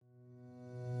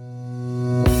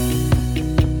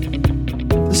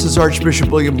This is Archbishop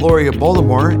William Lori of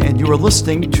Baltimore, and you are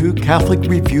listening to Catholic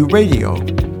Review Radio.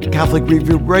 Catholic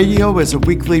Review Radio is a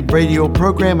weekly radio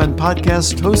program and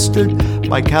podcast hosted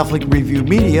by Catholic Review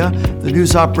Media, the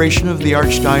news operation of the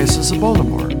Archdiocese of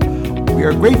Baltimore. We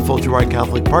are grateful to our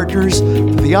Catholic partners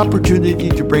for the opportunity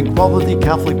to bring quality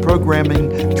Catholic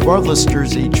programming to our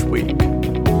listeners each week.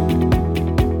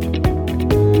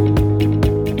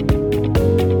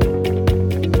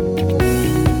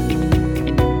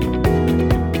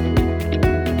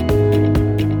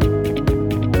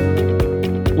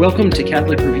 Welcome to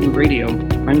Catholic Review Radio.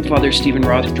 I'm Father Stephen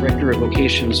Roth, Director of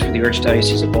Vocations for the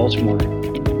Archdiocese of Baltimore.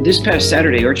 This past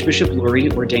Saturday, Archbishop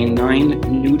Lori ordained 9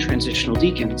 new transitional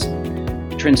deacons.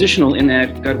 Transitional in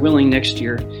that, God willing, next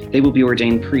year they will be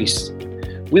ordained priests.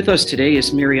 With us today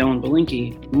is Mary Ellen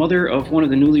Bilenki, mother of one of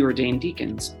the newly ordained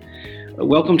deacons.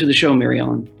 Welcome to the show, Mary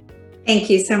Ellen. Thank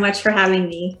you so much for having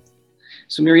me.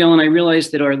 So, Mary Ellen, I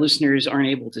realize that our listeners aren't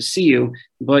able to see you,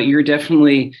 but you're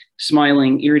definitely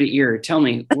smiling ear to ear. Tell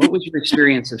me, what was your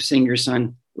experience of seeing your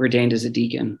son ordained as a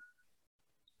deacon?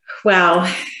 Wow,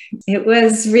 it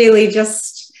was really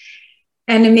just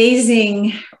an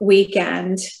amazing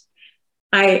weekend.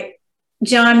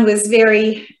 John was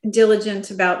very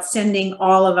diligent about sending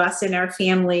all of us in our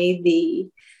family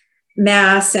the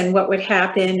Mass and what would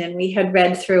happen, and we had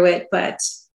read through it, but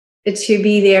to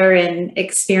be there and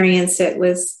experience it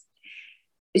was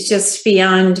just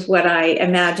beyond what I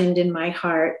imagined in my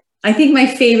heart. I think my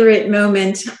favorite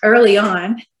moment early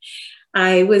on,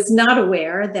 I was not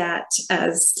aware that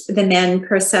as the men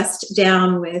processed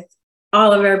down with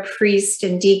all of our priests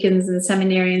and deacons and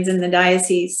seminarians in the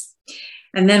diocese,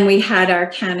 and then we had our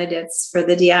candidates for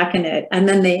the diaconate, and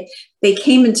then they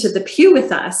came into the pew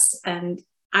with us, and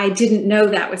I didn't know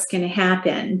that was going to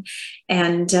happen.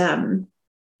 And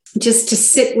just to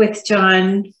sit with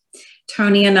John,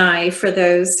 Tony, and I for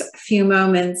those few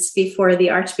moments before the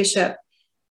Archbishop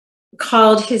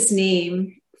called his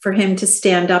name for him to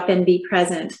stand up and be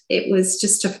present. It was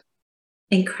just an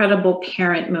incredible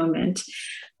parent moment,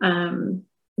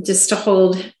 just to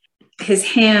hold his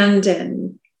hand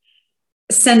and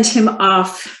send him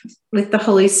off with the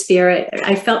Holy Spirit.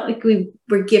 I felt like we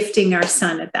were gifting our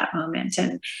son at that moment,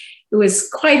 and it was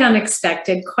quite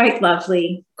unexpected, quite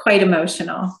lovely, quite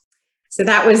emotional. So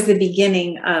that was the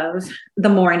beginning of the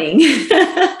morning.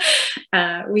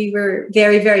 We were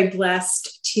very, very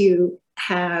blessed to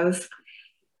have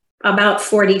about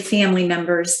 40 family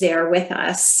members there with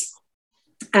us,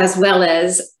 as well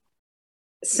as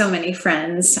so many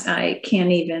friends. I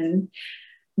can't even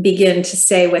begin to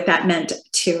say what that meant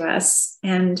to us.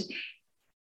 And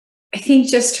I think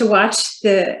just to watch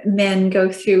the men go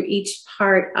through each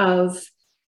part of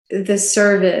the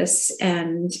service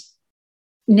and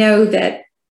know that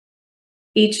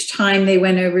each time they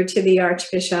went over to the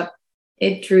Archbishop,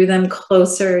 it drew them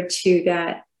closer to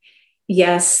that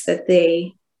yes that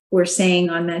they were saying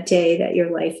on that day, that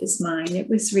your life is mine. It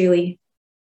was really,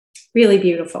 really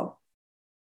beautiful.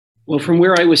 Well, from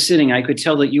where I was sitting, I could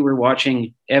tell that you were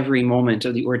watching every moment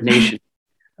of the ordination.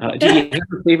 Do you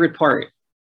have a favorite part?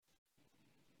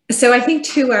 So I think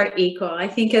 2 are equal. I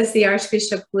think as the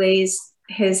Archbishop lays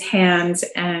his hands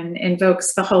and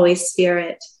invokes the Holy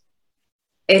Spirit,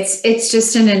 it's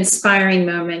just an inspiring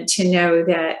moment to know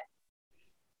that,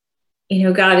 you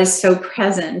know, God is so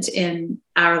present in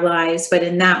our lives, but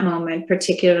in that moment,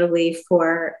 particularly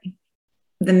for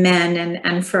the men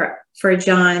and for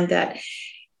John, that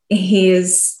he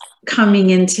is coming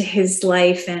into his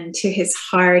life and to his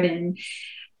heart, and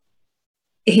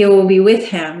he will be with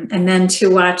him. And then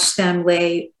to watch them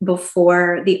lay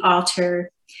before the altar,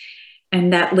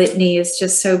 and that litany is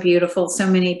just so beautiful. So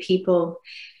many people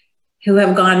who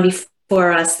have gone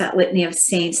before us, that litany of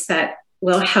saints that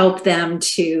will help them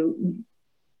to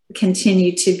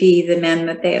continue to be the men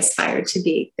that they aspire to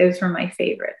be. Those were my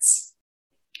favorites.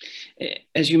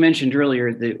 As you mentioned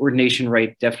earlier, the ordination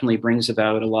rite definitely brings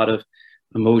about a lot of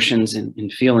emotions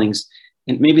and feelings.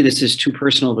 And maybe this is too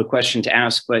personal of a question to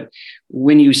ask, but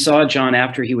when you saw John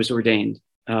after he was ordained,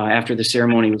 after the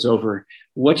ceremony was over,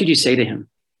 what did you say to him?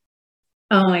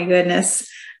 Oh my goodness.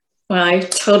 Well, I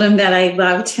told him that I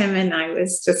loved him, and I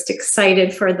was just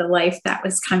excited for the life that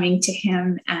was coming to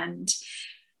him. And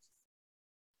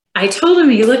I told him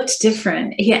he looked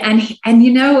different. Yeah, and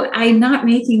you know, I'm not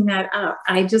making that up.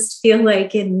 I just feel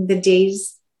like in the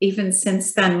days, even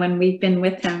since then, when we've been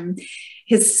with him,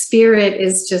 his spirit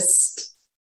is just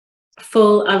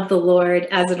full of the Lord,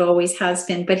 as it always has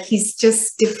been. But he's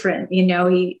just different. You know,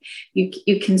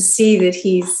 you can see that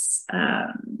he's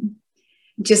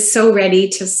just so ready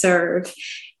to serve.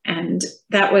 And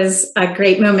that was a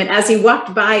great moment. As he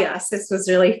walked by us, this was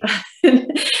really fun.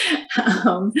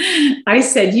 I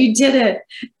said, you did it.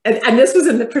 And this was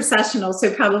in the processional,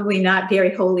 so probably not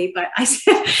very holy, but I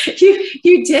said,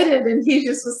 you did it. And he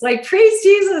just was like, praise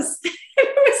Jesus.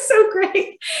 It was so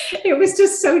great. It was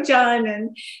just so John.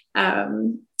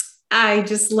 And I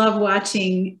just love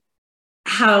watching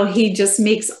how he just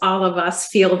makes all of us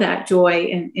feel that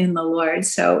joy in the Lord.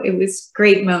 So it was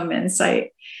great moments.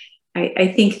 I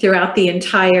think throughout the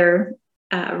entire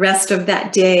rest of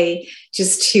that day,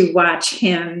 just to watch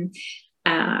him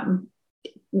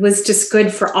was just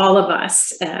good for all of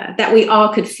us, that we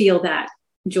all could feel that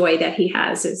joy that he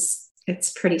has.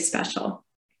 It's pretty special.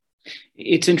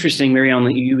 It's interesting, Mary Ellen,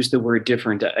 that you use the word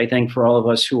different. I think for all of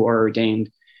us who are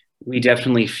ordained, we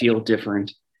definitely feel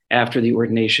different after the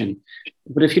ordination.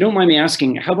 But if you don't mind me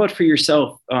asking, how about for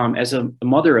yourself as a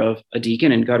mother of a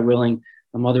deacon and, God willing,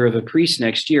 a mother of a priest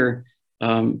next year?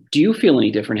 Do you feel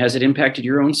any different? Has it impacted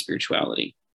your own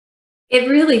spirituality? It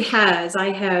really has.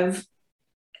 I have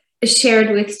shared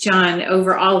with John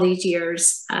over all these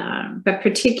years, but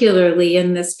particularly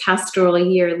in this pastoral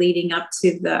year leading up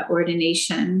to the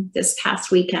ordination this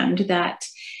past weekend, that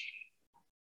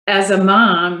as a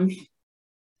mom,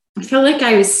 I felt like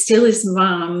I was still his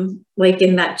mom, like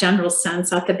in that general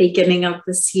sense at the beginning of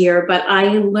this year. But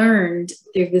I learned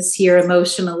through this year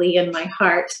emotionally in my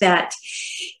heart that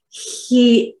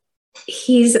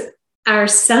he's our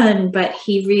son, but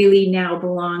he really now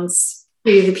belongs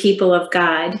to the people of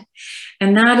God.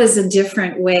 And that is a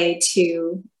different way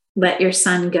to let your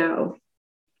son go.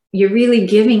 You're really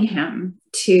giving him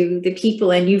to the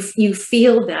people, and you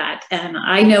feel that. And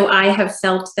I know I have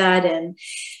felt that and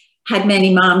had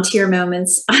many mom tear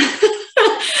moments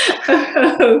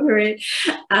over it.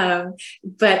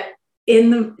 But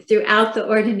throughout the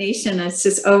ordination, it's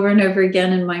just over and over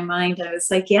again in my mind. I was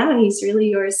like, yeah, he's really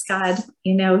yours, God.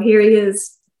 Here he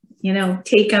is,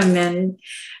 take him and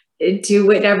do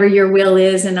whatever your will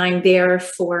is. And I'm there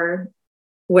for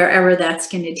wherever that's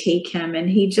going to take him. And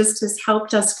he just has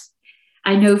helped us,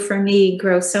 I know for me,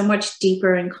 grow so much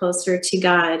deeper and closer to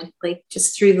God, like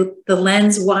just through the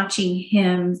lens watching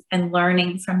him and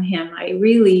learning from him. I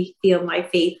really feel my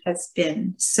faith has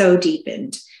been so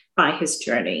deepened by his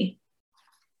journey.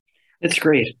 That's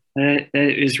great. That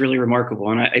is really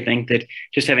remarkable. And I think that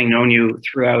just having known you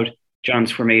throughout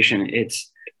John's formation,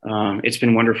 it's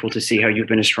been wonderful to see how you've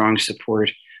been a strong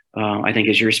support, I think,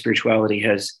 as your spirituality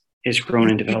has grown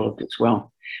and developed as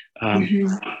well.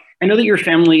 I know that your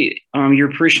family,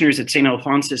 your parishioners at St.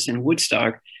 Alphonsus in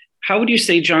Woodstock, how would you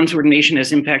say John's ordination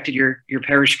has impacted your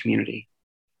parish community?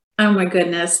 Oh my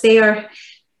goodness. They're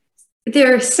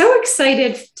so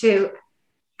excited to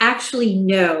actually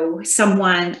know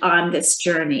someone on this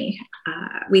journey.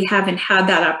 We haven't had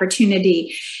that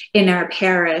opportunity in our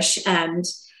parish, and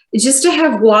just to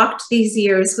have walked these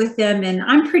years with them, and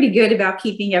I'm pretty good about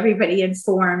keeping everybody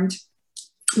informed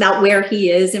about where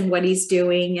he is and what he's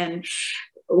doing. And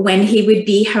when he would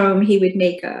be home, he would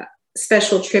make a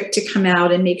special trip to come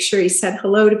out and make sure he said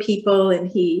hello to people. And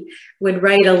he would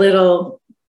write a little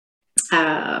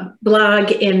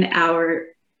blog in our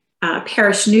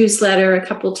parish newsletter a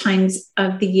couple times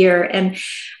of the year. And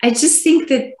I just think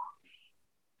that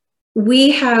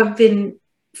we have been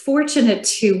fortunate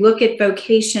to look at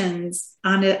vocations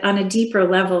on a deeper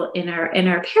level in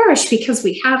our parish because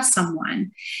we have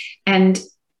someone. And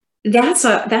that's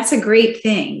a great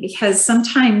thing, because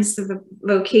sometimes the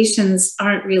vocations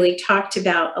aren't really talked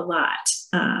about a lot.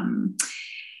 And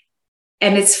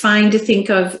it's fine to think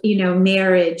of,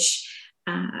 marriage,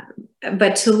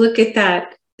 but to look at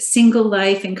that single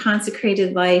life and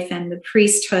consecrated life and the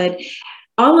priesthood,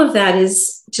 all of that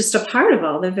is just a part of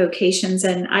all the vocations.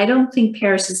 And I don't think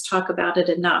parishes talk about it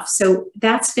enough. So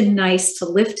that's been nice to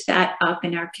lift that up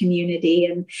in our community.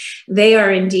 And they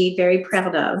are indeed very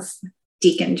proud of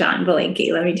Deacon John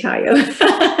Bilenki, let me tell you.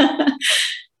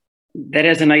 That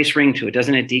has a nice ring to it,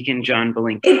 doesn't it, Deacon John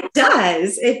Bilenki?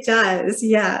 It does,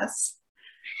 yes.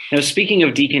 Now, speaking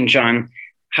of Deacon John,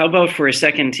 how about for a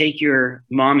second, take your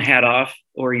mom hat off,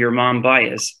 or your mom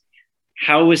bias.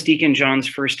 How was Deacon John's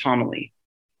first homily?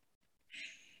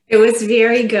 It was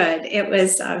very good. It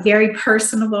was very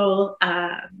personable.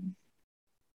 I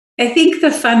think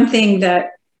the fun thing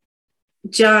that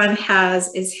John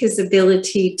has is his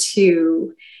ability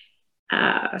to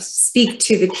speak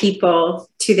to the people,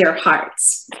 to their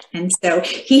hearts. And so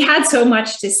he had so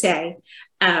much to say.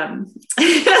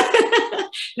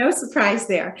 No surprise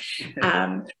there.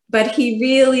 But he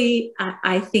really,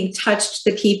 I think, touched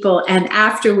the people. And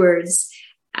afterwards,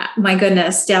 my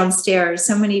goodness, downstairs,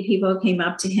 so many people came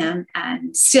up to him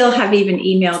and still have even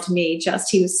emailed me.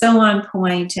 He was so on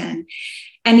point, and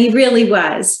he really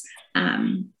was.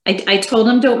 I told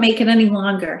him, don't make it any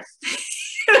longer.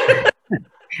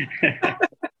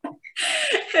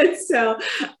 And so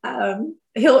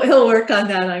he'll work on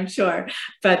that, I'm sure.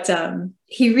 But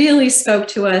he really spoke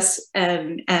to us,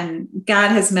 and God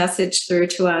has messaged through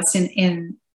to us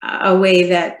in a way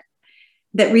that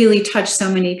really touched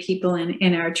so many people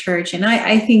in our church. And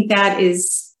I think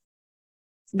that's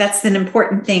an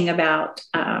important thing about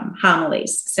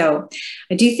homilies. So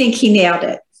I do think he nailed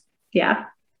it. Yeah.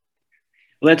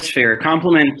 Well, that's fair.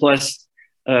 Compliment plus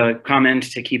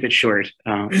comment to keep it short.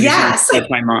 Yes. Like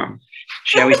my mom.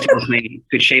 She always tells me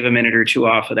could shave a minute or two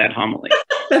off of that homily.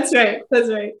 That's right.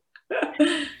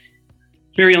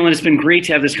 Mary Ellen, it's been great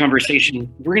to have this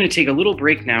conversation. We're going to take a little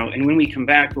break now, and when we come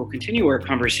back, we'll continue our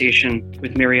conversation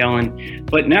with Mary Ellen.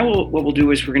 But now what we'll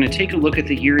do is we're going to take a look at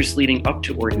the years leading up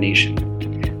to ordination.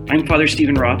 I'm Father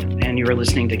Stephen Roth, and you are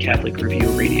listening to Catholic Review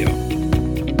Radio.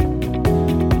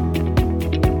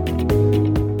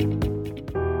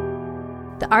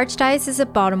 The Archdiocese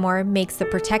of Baltimore makes the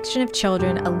protection of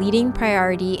children a leading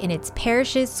priority in its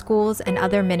parishes, schools, and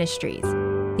other ministries.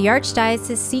 The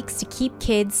Archdiocese seeks to keep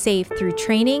kids safe through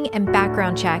training and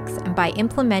background checks and by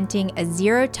implementing a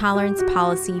zero-tolerance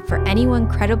policy for anyone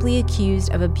credibly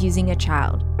accused of abusing a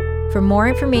child. For more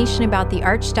information about the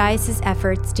Archdiocese's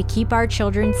efforts to keep our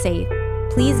children safe,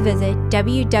 please visit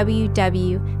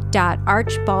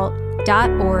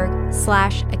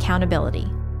www.archbalt.org/accountability.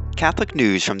 Catholic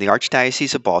news from the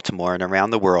Archdiocese of Baltimore and around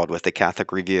the world with the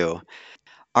Catholic Review.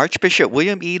 Archbishop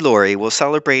William E. Lori will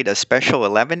celebrate a special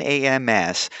 11 a.m.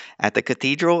 Mass at the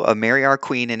Cathedral of Mary Our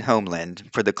Queen in Homeland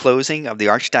for the closing of the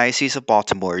Archdiocese of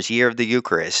Baltimore's Year of the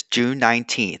Eucharist, June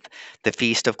 19th, the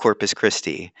Feast of Corpus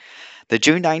Christi. The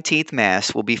June 19th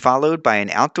Mass will be followed by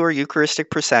an outdoor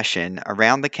Eucharistic procession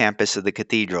around the campus of the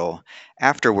cathedral.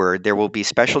 Afterward, there will be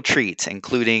special treats,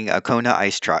 including a Kona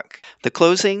ice truck. The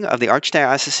closing of the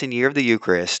Archdiocesan Year of the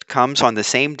Eucharist comes on the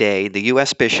same day the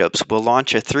U.S. bishops will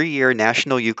launch a 3-year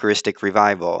National Eucharistic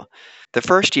Revival. The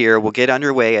first year will get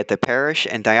underway at the parish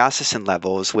and diocesan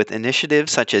levels with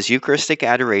initiatives such as Eucharistic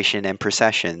adoration and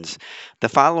processions. The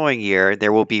following year,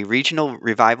 there will be regional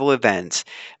revival events,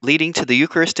 leading to the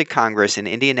Eucharistic Congress in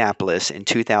Indianapolis in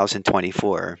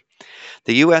 2024.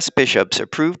 The U.S. bishops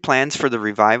approved plans for the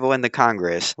revival and the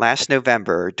Congress last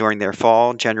November during their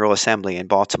Fall General Assembly in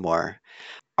Baltimore.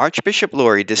 Archbishop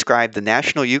Lori described the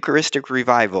National Eucharistic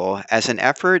Revival as an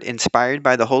effort inspired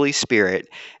by the Holy Spirit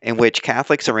in which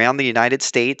Catholics around the United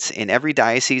States in every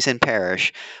diocese and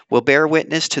parish will bear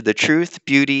witness to the truth,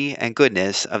 beauty, and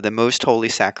goodness of the Most Holy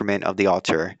Sacrament of the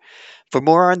altar. For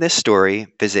more on this story,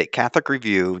 visit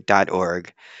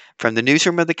catholicreview.org. From the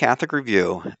newsroom of the Catholic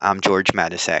Review, I'm George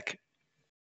Matisek.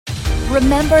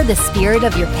 Remember the spirit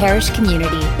of your parish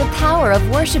community, the power of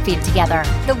worshiping together,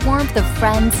 the warmth of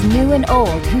friends new and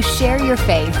old who share your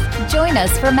faith. Join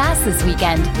us for Mass this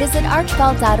weekend. Visit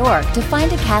archbalt.org to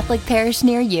find a Catholic parish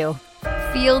near you.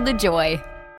 Feel the joy.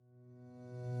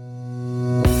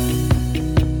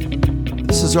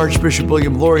 This is Archbishop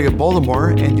William Lori of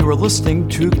Baltimore, and you are listening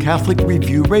to Catholic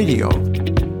Review Radio.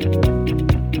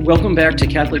 Welcome back to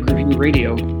Catholic Review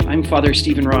Radio. I'm Father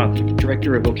Stephen Roth,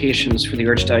 Director of Vocations for the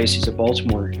Archdiocese of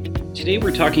Baltimore. Today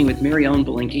we're talking with Mary Ellen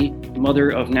Bilenki,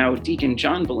 mother of now Deacon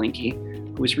John Bilenki,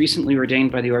 who was recently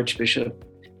ordained by the Archbishop.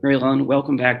 Mary Ellen,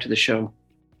 welcome back to the show.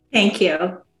 Thank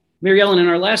you. Mary Ellen, in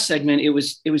our last segment, it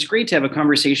was great to have a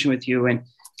conversation with you, and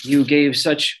you gave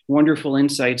such wonderful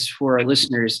insights for our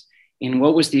listeners in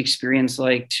what was the experience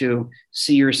like to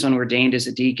see your son ordained as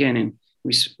a deacon, and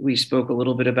we spoke a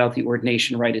little bit about the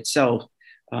ordination rite itself.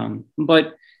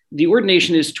 But the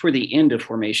ordination is toward the end of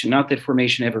formation, not that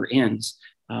formation ever ends,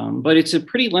 but it's a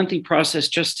pretty lengthy process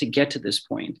just to get to this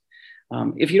point.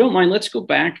 If you don't mind, let's go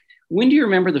back. When do you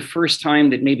remember the first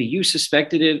time that maybe you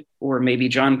suspected it, or maybe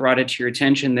John brought it to your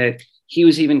attention that he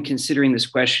was even considering this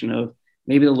question of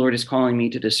maybe the Lord is calling me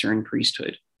to discern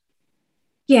priesthood?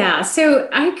 Yeah, so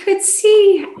I could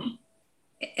see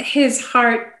his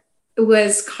heart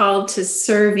was called to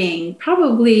serving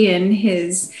probably in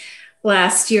his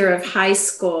last year of high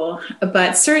school,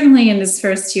 but certainly in his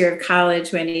first year of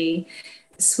college when he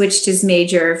switched his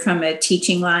major from a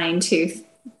teaching line to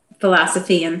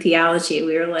philosophy and theology.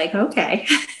 We were like, okay.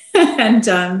 And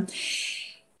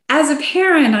as a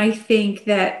parent, I think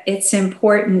that it's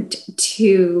important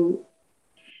to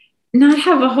not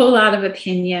have a whole lot of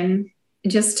opinion,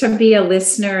 just to be a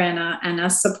listener and a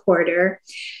supporter.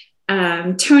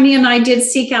 Tony and I did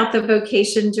seek out the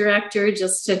vocation director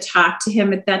just to talk to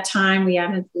him at that time. We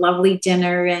had a lovely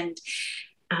dinner and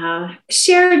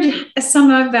shared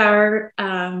some of our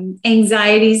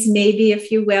anxieties, maybe, if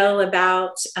you will,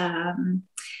 about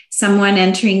someone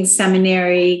entering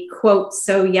seminary, quote,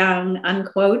 so young,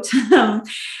 unquote.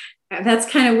 That's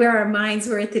kind of where our minds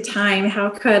were at the time. How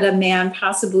could a man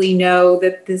possibly know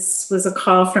that this was a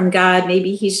call from God?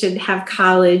 Maybe he should have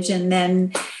college and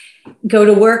then go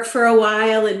to work for a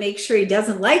while and make sure he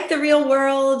doesn't like the real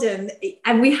world.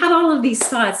 And we had all of these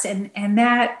thoughts, and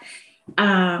that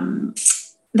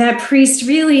priest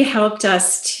really helped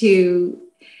us to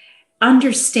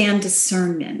understand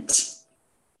discernment.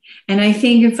 And I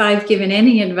think if I've given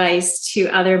any advice to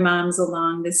other moms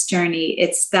along this journey,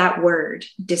 it's that word,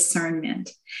 discernment.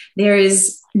 There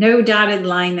is no dotted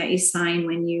line that you sign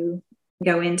when you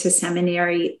go into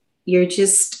seminary. You're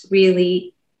just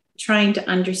really trying to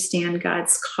understand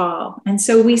God's call. And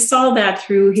so we saw that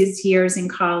through his years in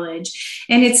college.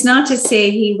 And it's not to say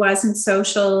he wasn't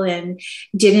social and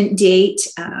didn't date.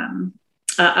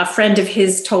 A friend of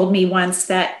his told me once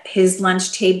that his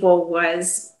lunch table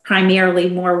was primarily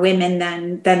more women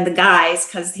than the guys,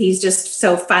 because he's just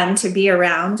so fun to be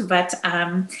around. But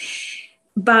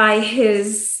by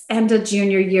his end of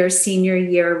junior year, senior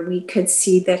year, we could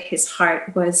see that his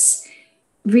heart was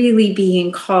really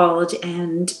being called.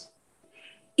 And,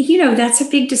 that's a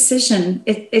big decision.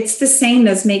 It's the same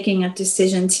as making a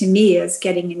decision to me as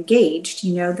getting engaged.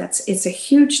 It's a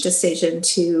huge decision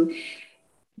to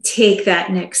take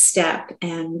that next step.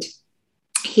 And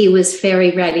he was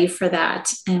very ready for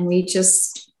that. And we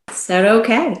just said,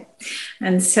 okay.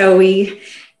 And so we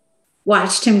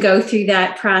watched him go through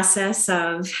that process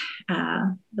of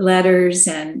letters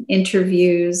and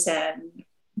interviews, and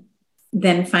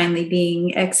then finally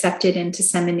being accepted into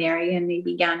seminary. And he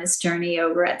began his journey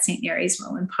over at St. Mary's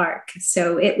Roland Park.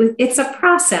 So it's a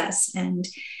process. And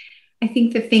I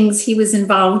think the things he was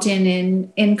involved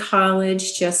in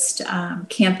college, just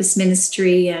campus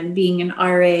ministry and being an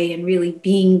RA and really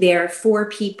being there for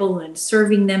people and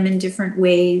serving them in different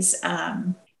ways,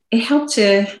 it helped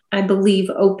to, I believe,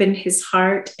 open his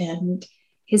heart, and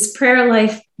his prayer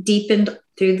life deepened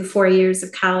through the 4 years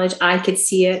of college. I could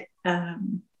see it.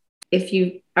 If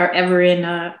you are ever in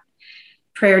a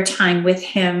prayer time with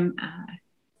him,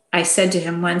 I said to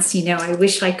him once, I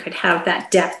wish I could have that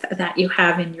depth that you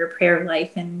have in your prayer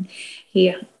life. And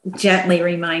he gently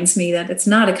reminds me that it's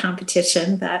not a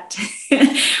competition, that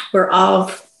we're all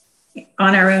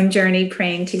on our own journey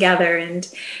praying together.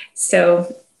 And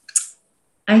so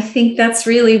I think that's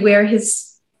really where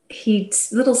he's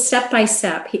little step by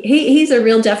step. He's a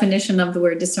real definition of the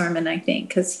word discernment, I think,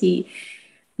 because he,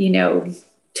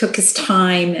 took his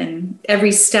time, and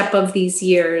every step of these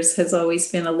years has always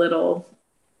been a little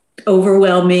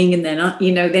overwhelming, and then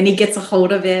then he gets a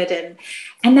hold of it,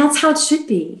 and that's how it should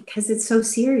be, because it's so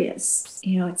serious.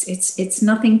 It's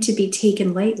nothing to be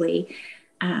taken lightly,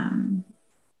 and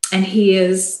he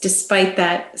is, despite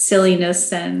that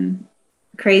silliness and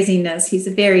craziness, he's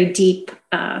a very deep,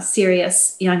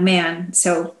 serious young man.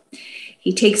 So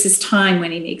he takes his time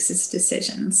when he makes his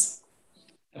decisions.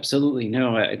 Absolutely.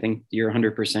 No, I think you're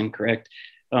 100% correct.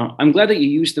 I'm glad that you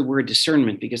used the word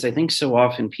discernment, because I think so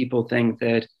often people think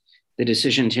that the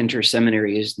decision to enter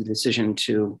seminary is the decision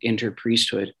to enter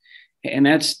priesthood. And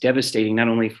that's devastating, not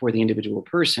only for the individual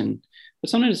person, but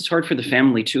sometimes it's hard for the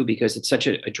family too, because it's such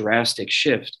a drastic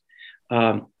shift.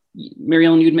 Mary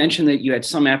Ellen, you'd mentioned that you had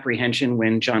some apprehension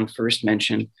when John first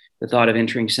mentioned the thought of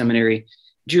entering seminary.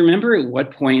 Do you remember at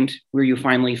what point where you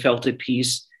finally felt at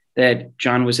peace that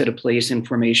John was at a place in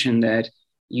formation that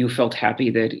you felt happy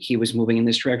that he was moving in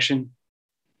this direction?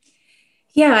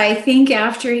 Yeah, I think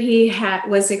after he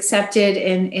was accepted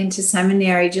into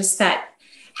seminary, just that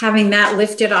having that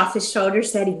lifted off his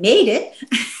shoulders that he made it,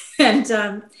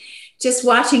 and just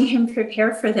watching him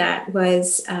prepare for that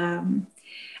was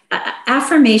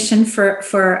affirmation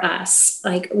for us.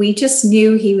 Like, we just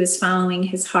knew he was following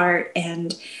his heart,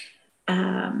 and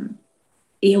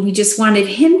we just wanted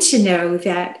him to know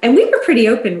that. And we were pretty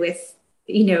open with,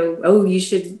 you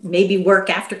should maybe work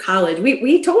after college.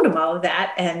 We told him all of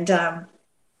that, and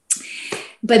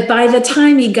but by the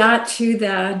time he got to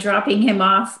the dropping him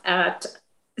off at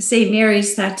St.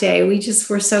 Mary's that day, we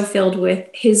just were so filled with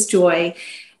his joy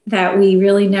that we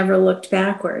really never looked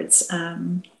backwards.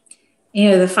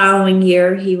 The following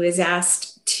year, he was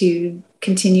asked to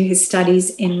continue his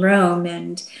studies in Rome.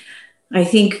 And I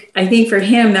think for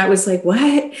him, that was like,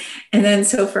 what? And then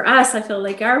so for us, I felt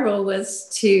like our role was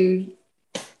to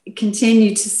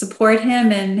continue to support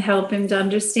him and help him to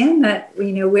understand that,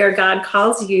 where God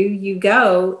calls you, you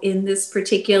go in this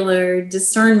particular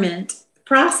discernment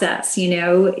process.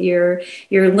 You're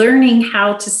learning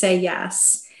how to say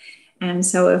yes. And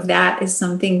so if that is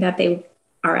something that they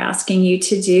are asking you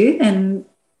to do, then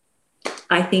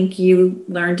I think you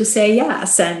learn to say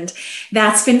yes. And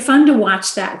that's been fun to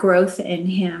watch that growth in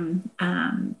him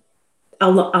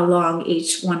along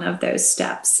each one of those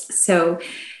steps. So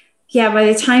yeah,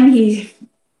 by the time he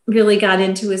really got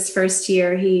into his first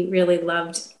year, he really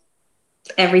loved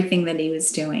everything that he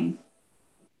was doing.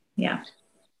 Yeah.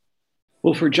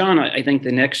 Well, for John, I think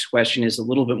the next question is a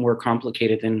little bit more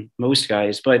complicated than most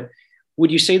guys, but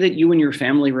would you say that you and your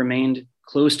family remained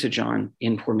close to John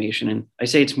in formation? And I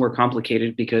say it's more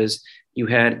complicated because you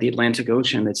had the Atlantic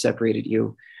Ocean that separated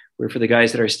you, where for the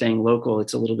guys that are staying local,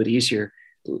 it's a little bit easier.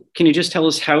 Can you just tell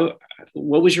us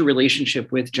what was your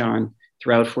relationship with John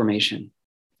throughout formation?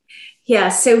 Yeah,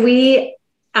 so we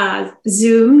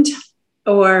Zoomed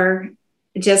or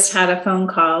just had a phone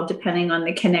call, depending on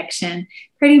the connection,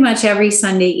 pretty much every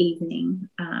Sunday evening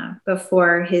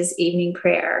before his evening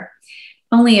prayer.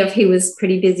 Only if he was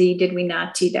pretty busy did we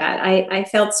not do that. I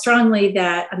felt strongly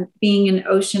that being an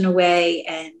ocean away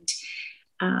and,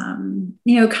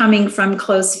 coming from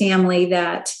close family,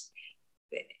 that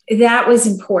was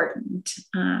important.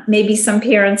 Maybe some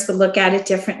parents would look at it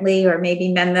differently, or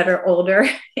maybe men that are older,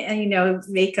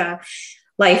 make a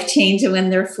life change when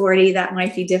they're 40, that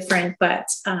might be different. But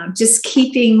just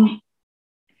keeping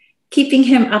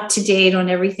him up to date on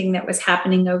everything that was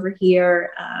happening over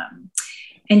here,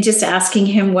 and just asking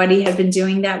him what he had been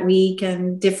doing that week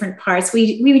and different parts.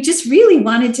 We just really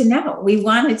wanted to know. We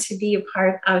wanted to be a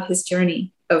part of his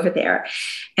journey over there.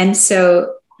 And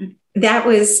so that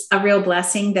was a real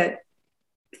blessing, that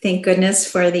thank goodness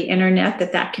for the internet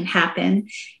that can happen.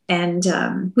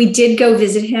 And we did go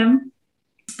visit him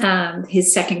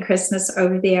his second Christmas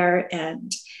over there,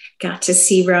 and got to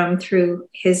see Rome through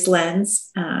his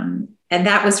lens. And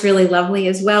that was really lovely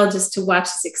as well, just to watch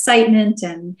his excitement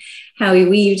and how he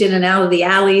weaved in and out of the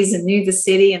alleys and knew the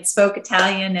city and spoke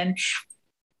Italian. And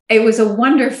it was a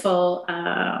wonderful,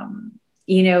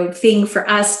 thing for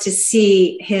us to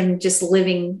see him just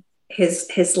living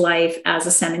his life as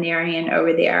a seminarian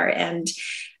over there. And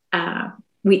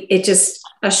it just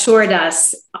assured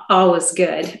us all was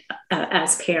good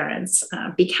as parents,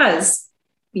 because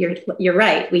you're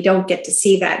right. We don't get to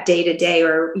see that day to day,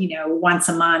 or, once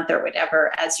a month or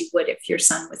whatever, as you would if your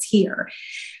son was here.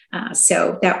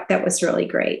 So that was really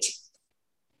great.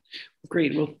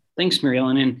 Great. Well, thanks, Mary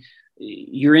Ellen. And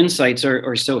your insights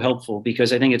are so helpful,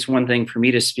 because I think it's one thing for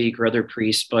me to speak, or other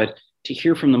priests, but to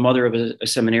hear from the mother of a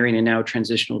seminarian and now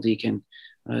transitional deacon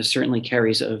certainly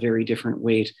carries a very different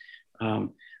weight.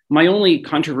 My only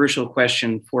controversial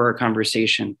question for our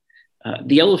conversation,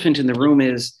 the elephant in the room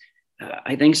is,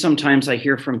 I think sometimes I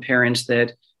hear from parents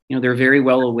that, they're very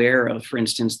well aware of, for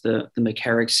instance, the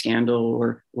McCarrick scandal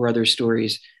or other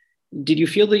stories. Did you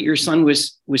feel that your son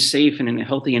was safe and in a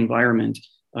healthy environment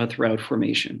throughout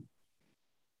formation?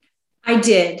 I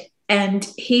did. And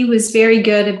he was very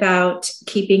good about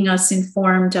keeping us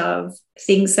informed of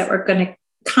things that were going to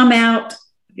come out,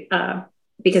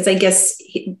 because I guess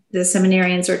the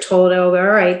seminarians are told, oh, all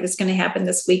right, this is going to happen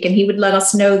this week. And he would let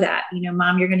us know that,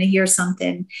 Mom, you're going to hear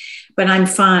something, but I'm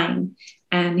fine.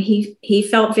 And he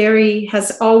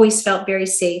has always felt very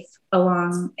safe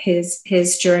along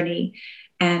his journey.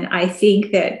 And I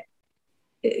think that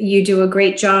you do a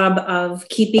great job of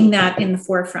keeping that in the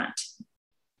forefront,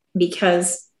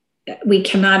 because we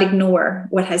cannot ignore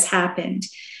what has happened.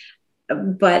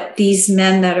 But these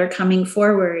men that are coming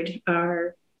forward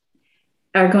are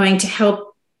going to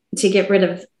help to get rid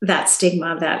of that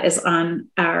stigma that is on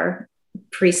our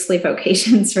priestly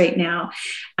vocations right now,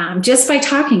 just by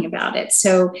talking about it.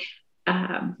 So,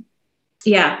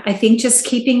 I think just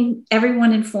keeping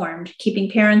everyone informed,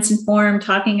 keeping parents informed,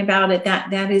 talking about it,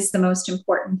 that is the most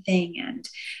important thing. And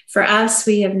for us,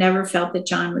 we have never felt that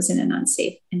John was in an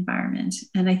unsafe environment.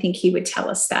 And I think he would tell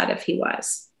us that if he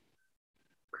was.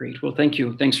 Great. Well, thank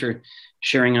you. Thanks for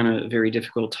sharing on a very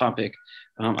difficult topic.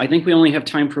 I think we only have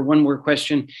time for one more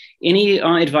question. Any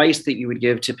advice that you would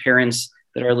give to parents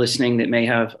that are listening that may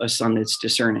have a son that's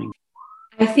discerning?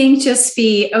 I think just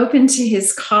be open to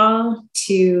his call,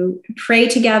 to pray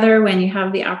together when you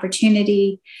have the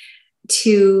opportunity,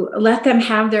 to let them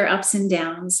have their ups and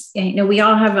downs. We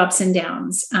all have ups and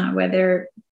downs, no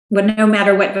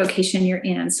matter what vocation you're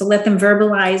in. So let them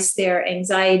verbalize their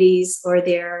anxieties or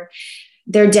their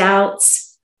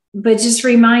doubts, but just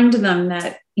remind them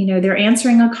that, they're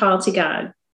answering a call to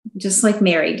God, just like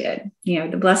Mary did.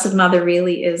 The Blessed Mother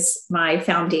really is my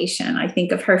foundation. I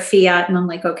think of her fiat and I'm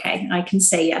like, okay, I can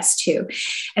say yes too.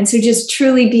 And so just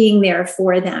truly being there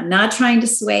for them, not trying to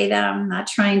sway them, not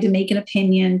trying to make an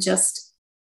opinion, just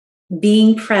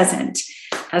being present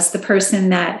as the person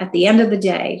that at the end of the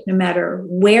day, no matter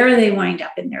where they wind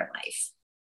up in their life,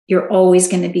 you're always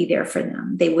going to be there for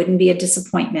them. They wouldn't be a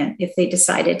disappointment if they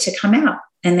decided to come out,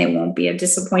 and they won't be a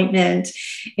disappointment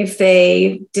if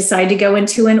they decide to go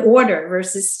into an order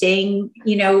versus staying,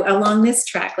 along this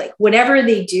track. Like whatever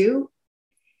they do,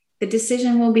 the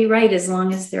decision will be right as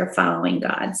long as they're following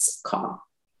God's call.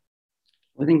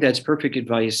 I think that's perfect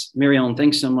advice. Mary Ellen,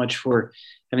 thanks so much for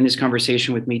having this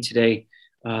conversation with me today.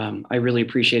 I really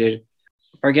appreciate it.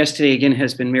 Our guest today again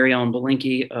has been Mary Ellen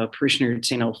Bilenki, a parishioner at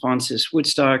St. Alphonsus,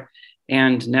 Woodstock,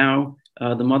 and now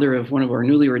the mother of one of our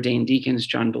newly ordained deacons,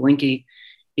 John Bilenki.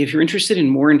 If you're interested in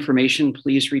more information,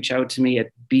 please reach out to me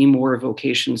at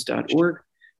bemorevocations.org.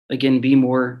 Again,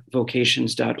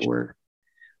 bemorevocations.org.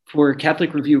 For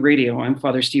Catholic Review Radio, I'm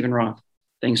Father Stephen Roth.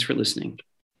 Thanks for listening.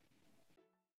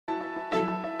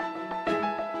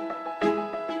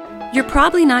 You're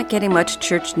probably not getting much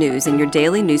church news in your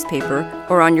daily newspaper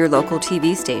or on your local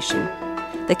TV station.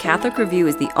 The Catholic Review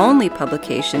is the only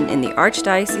publication in the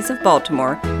Archdiocese of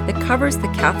Baltimore that covers the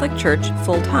Catholic Church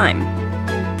full-time.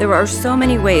 There are so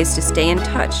many ways to stay in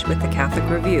touch with the Catholic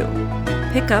Review.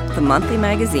 Pick up the monthly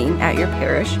magazine at your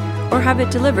parish or have it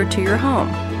delivered to your home.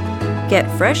 Get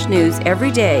fresh news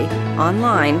every day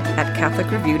online at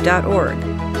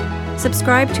catholicreview.org.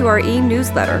 Subscribe to our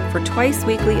e-newsletter for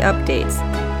twice-weekly updates.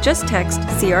 Just text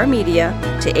CR Media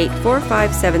to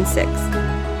 84576.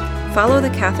 Follow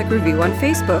the Catholic Review on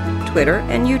Facebook, Twitter,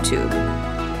 and YouTube.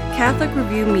 Catholic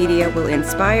Review Media will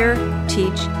inspire,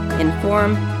 teach,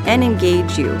 inform, and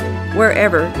engage you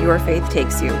wherever your faith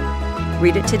takes you.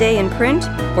 Read it today in print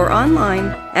or online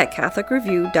at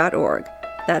catholicreview.org.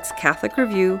 That's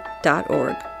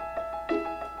catholicreview.org.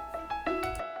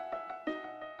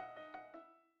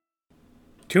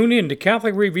 Tune in to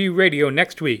Catholic Review Radio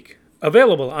next week.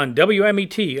 Available on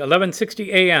WMET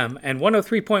 1160 AM and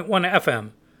 103.1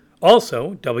 FM.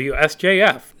 Also,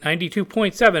 WSJF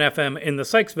 92.7 FM in the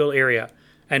Sykesville area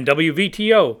and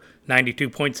WVTO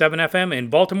 92.7 FM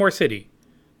in Baltimore City.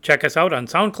 Check us out on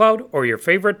SoundCloud or your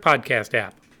favorite podcast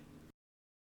app.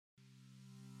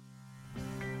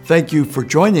 Thank you for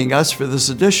joining us for this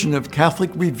edition of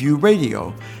Catholic Review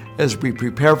Radio. As we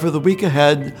prepare for the week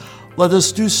ahead, let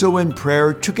us do so in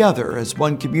prayer together as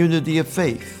one community of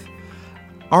faith.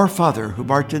 Our Father,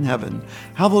 who art in heaven,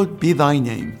 hallowed be thy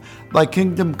name. Thy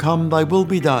kingdom come, thy will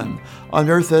be done, on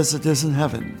earth as it is in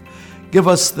heaven. Give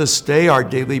us this day our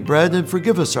daily bread, and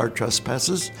forgive us our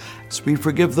trespasses, as we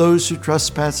forgive those who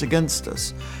trespass against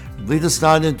us. And lead us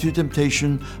not into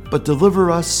temptation, but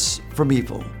deliver us from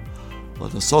evil.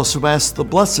 Let us also ask the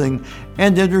blessing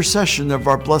and intercession of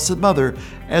our Blessed Mother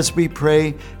as we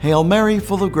pray, Hail Mary,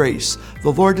 full of grace,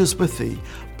 the Lord is with thee.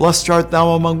 Blessed art thou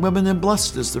among women, and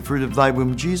blessed is the fruit of thy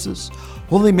womb, Jesus.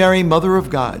 Holy Mary, Mother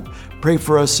of God, pray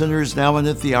for us sinners now and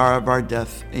at the hour of our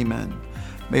death. Amen.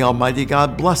 May Almighty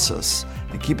God bless us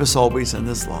and keep us always in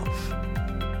his love.